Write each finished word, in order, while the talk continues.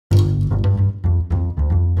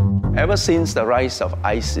Ever since the rise of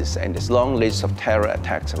ISIS and its long list of terror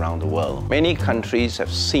attacks around the world, many countries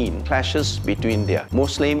have seen clashes between their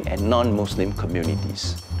Muslim and non-Muslim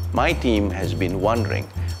communities. My team has been wondering,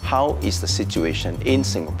 how is the situation in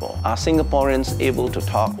Singapore? Are Singaporeans able to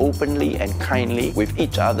talk openly and kindly with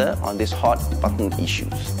each other on these hot-button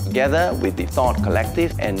issues? Together with the Thought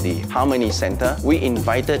Collective and the Harmony Center, we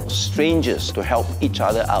invited strangers to help each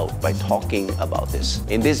other out by talking about this.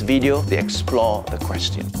 In this video, they explore the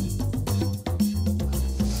question.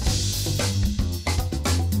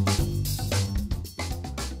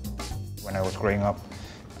 When I was growing up,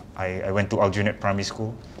 I went to Aljunied Primary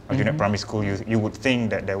School. Aljunied Primary School, you would think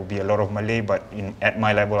that there would be a lot of Malay, but at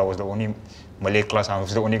my level, I was the only Malay class. I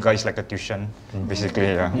was the only guy, it's like a tuition, basically.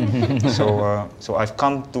 Yeah. So I've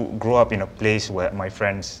come to grow up in a place where my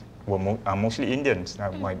friends are mostly Indians.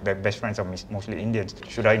 My best friends are mostly Indians.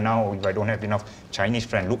 Should I now, if I don't have enough Chinese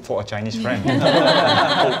friends, look for a Chinese friend? It's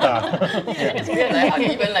weird, like, how do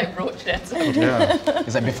you even broach that? Yeah.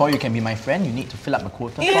 It's like, before you can be my friend, you need to fill up a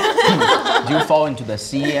quota. Do you fall into the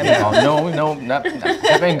CM? Or no,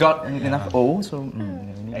 haven't got enough O, so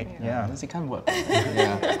yeah, it can't work.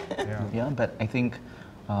 Yeah, but I think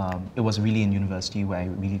it was really in university where I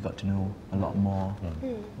really got to know a lot more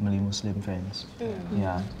Malay Muslim friends.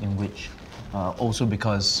 Yeah, in which also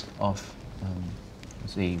because of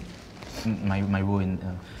say my role in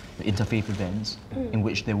interfaith events, in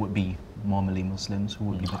which there would be more Malay Muslims who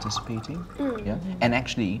would be participating. Yeah, and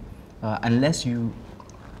actually, unless you,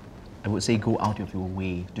 I would say, go out of your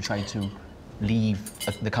way to try to leave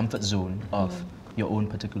the comfort zone of your own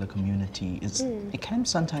particular community, it can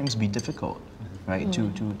sometimes be difficult, right?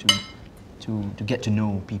 To get to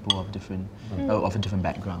know people of different of a different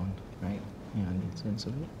background, right? Yeah, in that sense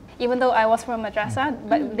of it. Even though I was from madrasah,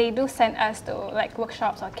 but they do send us to like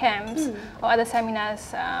workshops or camps or other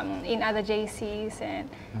seminars in other JCs and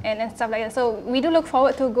stuff like that. So we do look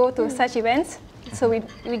forward to go to such events. So we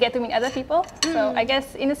get to meet other people. So I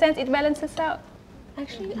guess in a sense it balances out.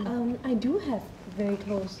 Actually, I do have very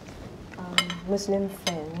close Muslim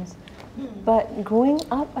friends, but growing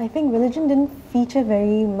up, I think religion didn't feature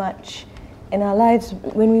very much in our lives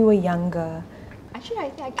when we were younger. Actually, I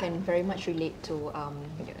think I can very much relate to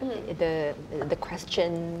the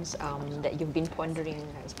questions that you've been pondering,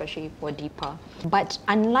 especially for Deepa. But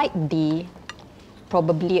unlike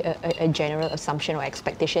probably a general assumption or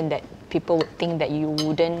expectation that people would think that you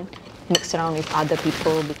wouldn't mix around with other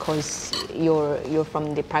people because you're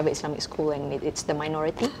from the private Islamic school and it's the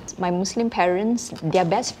minority. My Muslim parents, their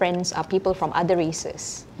best friends are people from other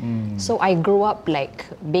races. So I grew up like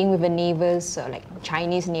being with the neighbors, like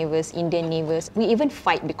Chinese neighbors, Indian neighbors. We even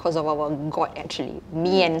fight because of our God, actually.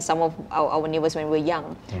 Me and some of our neighbors when we were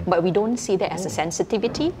young. But we don't see that as a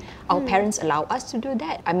sensitivity. Our parents allow us to do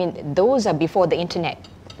that. I mean, those are before the internet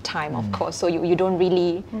time, of course, so you don't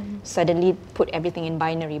really suddenly put everything in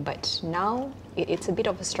binary, but now it's a bit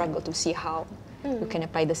of a struggle to see how you can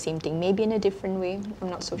apply the same thing, maybe in a different way. I'm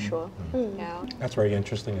not so sure. Yeah. That's very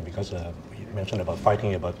interesting because you mentioned about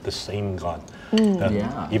fighting about the same God.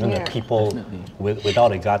 Even the people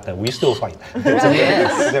without a God, that we still fight.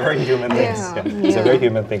 It's a very human thing. It's a very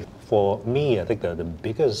human thing. For me, I think the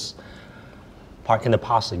biggest part in the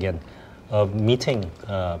past, again, of meeting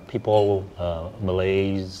people,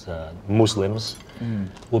 Malays, Muslims,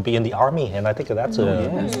 will be in the army, and I think that's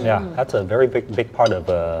that's a very big part of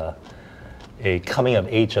a coming of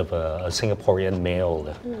age of a Singaporean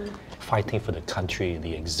male, fighting for the country,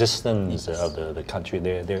 the existence of the country.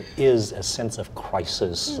 There is a sense of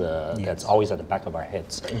crisis that's always at the back of our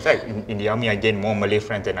heads. In fact, in the army, I gained more Malay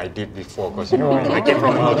friends than I did before, because I came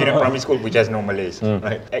from a primary school which has no Malays.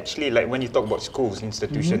 Right? Actually, like when you talk about schools,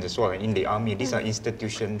 institutions as well, and in the army, these are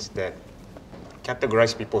institutions that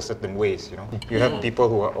categorize people certain ways. You have people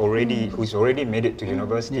who's already made it to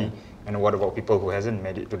university. And what about people who hasn't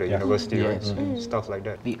made it to the university, right? Stuff like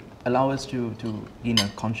that. They allow us to gain a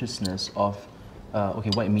consciousness of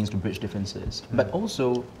what it means to bridge differences. But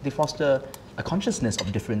also, they foster a consciousness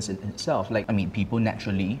of difference in itself. Like, I mean, people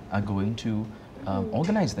naturally are going to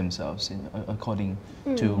organize themselves according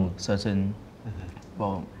to certain,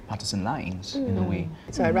 partisan lines, in a way.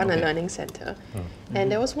 So I run a learning center.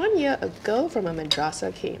 And there was one year a girl from a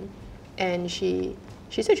madrasah came, and she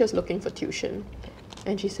said she was looking for tuition.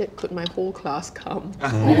 And she said, could my whole class come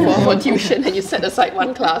for tuition, and you set aside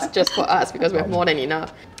one class just for us because we have more than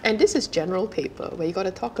enough. And this is general paper where you got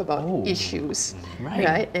to talk about issues,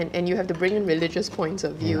 right? And you have to bring in religious points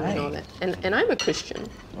of view and all that. And I'm a Christian,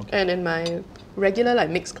 and in my regular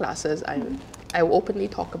mixed classes, I will openly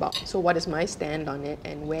talk about, so what is my stand on it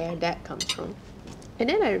and where that comes from. And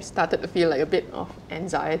then I started to feel like a bit of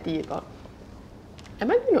anxiety about,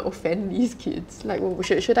 am I going to offend these kids? Like,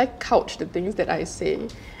 should I couch the things that I say?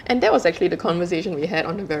 And that was actually the conversation we had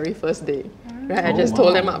on the very first day. Right? I just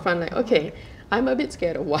told them up front, like, okay, I'm a bit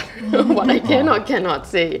scared of what I can or cannot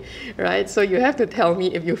say, right? So you have to tell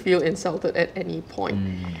me if you feel insulted at any point,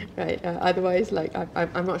 right? Otherwise, like,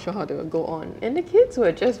 I'm not sure how to go on. And the kids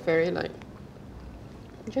were just very like,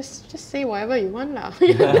 just say whatever you want lah.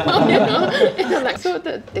 You know? And like, so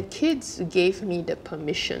the kids gave me the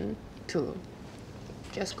permission to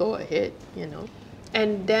just go ahead, you know.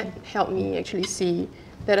 And that helped me actually see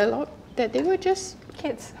that that they were just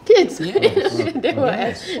kids. Yes. they were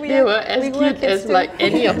as cute as like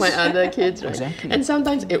any of my other kids, right? Exactly. And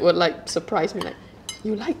sometimes it would like surprise me, like,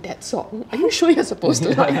 you like that song? Are you sure you're supposed to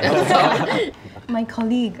like that song? My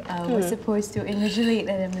colleague was supposed to invigilate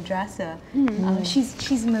at a madrasa.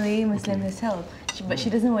 She's Malay Muslim herself, but she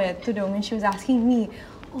doesn't wear a tudung, and she was asking me,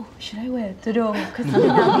 oh, should I wear a tudung? Because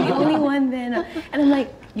I'll be the only one then. And I'm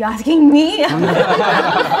like, you're asking me? How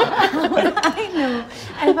would I know?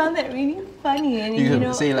 I found that really funny. And you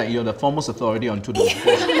know, say like you're the foremost authority on tudung.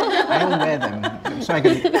 I don't wear them, so I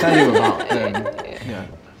can tell you about them. Yeah.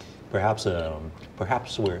 Perhaps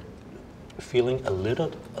we're feeling a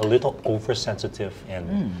little oversensitive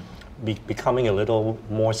and becoming a little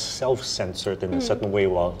more self-censored in a certain way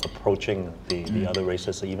while approaching the other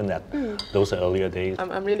races, even at those earlier days.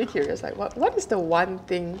 I'm really curious, like what is the one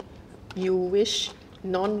thing you wish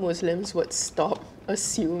non-Muslims would stop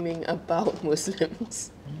assuming about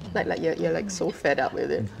Muslims? Like you're like so fed up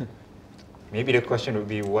with it. Maybe the question would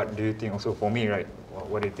be, what do you think also for me, right?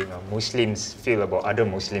 What do you think Muslims feel about other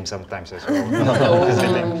Muslims sometimes as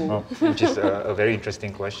well? Which is a very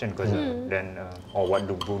interesting question, because then, or what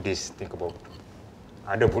do Buddhists think about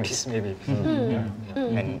other Buddhists maybe?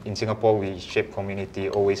 And in Singapore, we shape community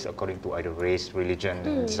always according to either race,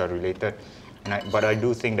 religion, these are related. But I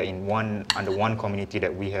do think that under one community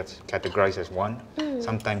that we have categorized as one,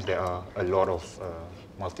 sometimes there are a lot of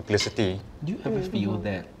multiplicity. Do you ever feel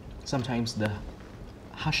that sometimes the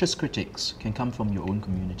harshest critics can come from your own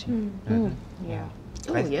community? Yeah.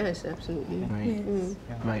 Oh yes, absolutely. Right. Yes.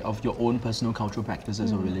 Right, of your own personal cultural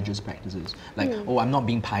practices or religious practices. Like, oh, I'm not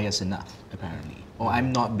being pious enough, apparently. Or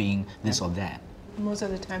I'm not being this or that. Most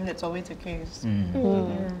of the time, that's always the case.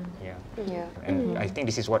 Yeah. And I think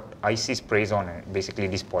this is what ISIS preys on, basically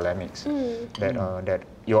these polemics. That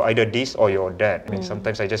you're either this or you're that. I mean,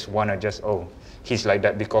 sometimes I just want to oh, he's like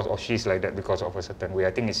that because, or she's like that because of a certain way.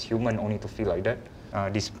 I think it's human only to feel like that.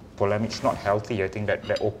 This polemic is not healthy. I think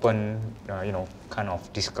that open, kind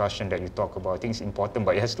of discussion that you talk about, I think it's important,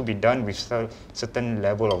 but it has to be done with certain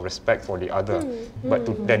level of respect for the other. But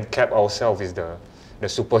to then cap ourselves is the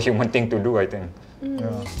superhuman thing to do, I think.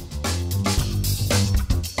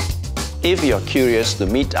 If you're curious to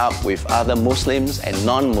meet up with other Muslims and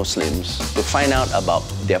non-Muslims to find out about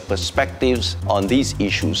their perspectives on these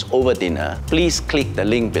issues over dinner, please click the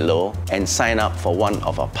link below and sign up for one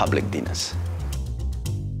of our public dinners.